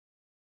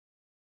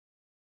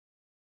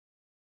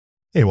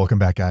Hey, welcome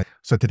back, guys.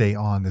 So today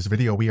on this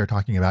video, we are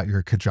talking about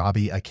your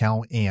Kajabi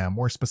account, and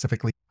more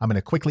specifically, I'm going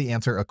to quickly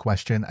answer a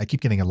question I keep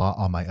getting a lot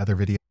on my other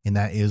video, and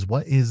that is,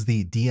 what is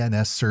the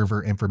DNS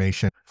server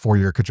information for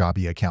your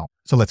Kajabi account?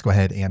 So let's go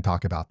ahead and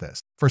talk about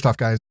this. First off,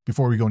 guys,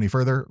 before we go any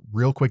further,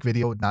 real quick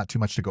video, not too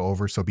much to go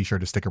over, so be sure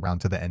to stick around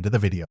to the end of the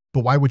video.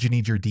 But why would you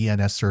need your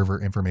DNS server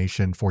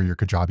information for your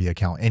Kajabi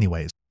account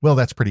anyways? Well,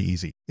 that's pretty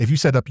easy. If you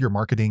set up your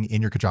marketing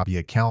in your Kajabi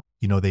account,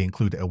 they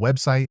include a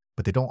website,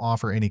 but they don't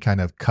offer any kind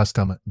of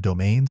custom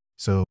domains.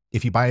 So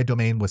if you buy a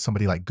domain with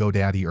somebody like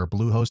GoDaddy or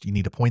Bluehost, you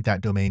need to point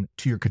that domain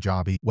to your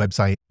Kajabi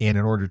website. And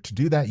in order to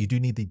do that, you do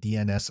need the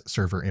DNS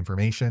server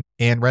information.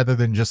 And rather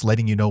than just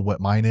letting you know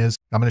what mine is,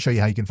 I'm going to show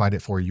you how you can find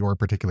it for your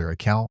particular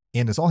account.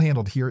 And it's all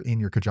handled here in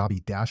your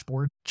Kajabi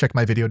dashboard. Check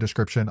my video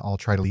description. I'll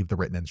try to leave the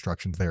written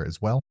instructions there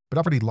as well. But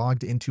I've already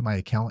logged into my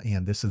account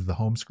and this is the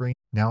home screen.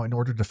 Now, in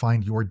order to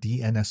find your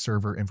DNS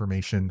server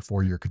information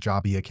for your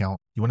Kajabi account,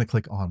 you want to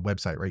click on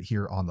website right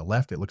here on the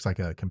left. It looks like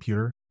a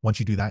computer. Once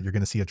you do that, you're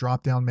going to see a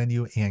drop-down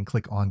menu and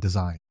click on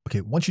design.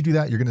 Okay, once you do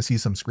that, you're going to see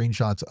some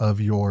screenshots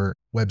of your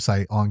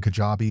website on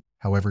Kajabi.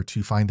 However,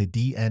 to find the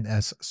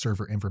DNS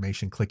server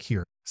information, click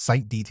here.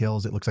 Site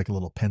details, it looks like a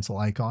little pencil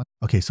icon.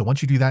 Okay, so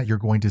once you do that, you're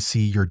going to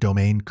see your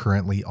domain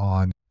currently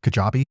on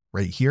Kajabi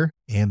right here.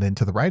 And then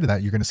to the right of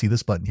that, you're going to see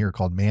this button here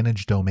called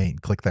Manage Domain.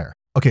 Click there.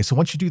 Okay, so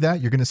once you do that,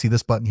 you're going to see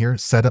this button here,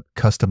 Set Up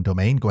Custom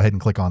Domain. Go ahead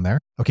and click on there.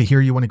 Okay,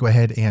 here you want to go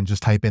ahead and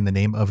just type in the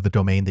name of the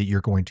domain that you're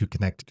going to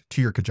connect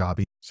to your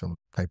Kajabi. So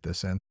type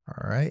this in.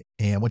 All right.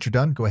 And once you're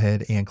done, go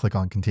ahead and click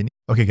on Continue.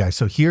 Okay, guys,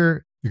 so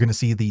here you're going to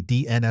see the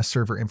DNS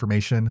server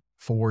information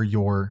for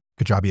your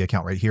Kajabi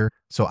account right here.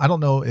 So I don't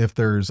know if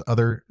there's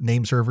other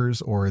name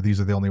servers or these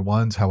are the only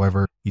ones.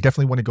 However, you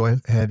definitely want to go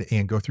ahead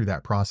and go through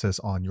that process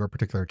on your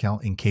particular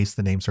account in case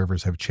the name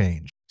servers have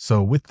changed.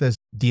 So with this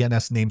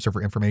DNS name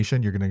server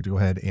information, you're going to go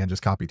ahead and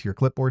just copy it to your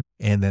clipboard.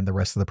 And then the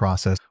rest of the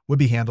process would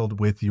be handled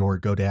with your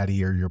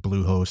GoDaddy or your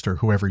Bluehost or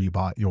whoever you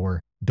bought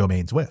your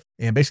domains with.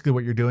 And basically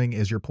what you're doing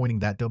is you're pointing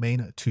that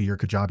domain to your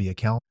Kajabi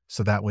account.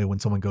 So that way, when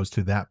someone goes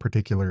to that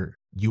particular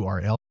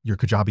URL, your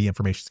Kajabi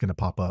information is going to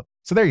pop up.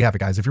 So there you have it,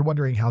 guys. If you're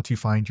wondering how to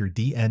find your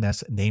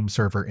DNS name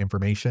server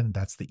information,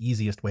 that's the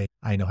easiest way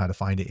I know how to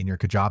find it in your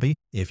Kajabi.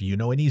 If you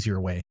know an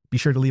easier way, be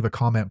sure to leave a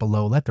comment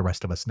below. Let the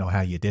rest of us know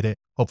how you did it.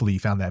 Hopefully you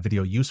found that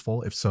video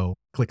useful. If so,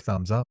 click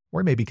thumbs up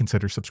or maybe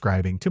consider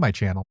subscribing to my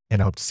channel,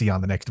 and I hope to see you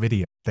on the next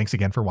video. Thanks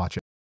again for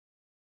watching.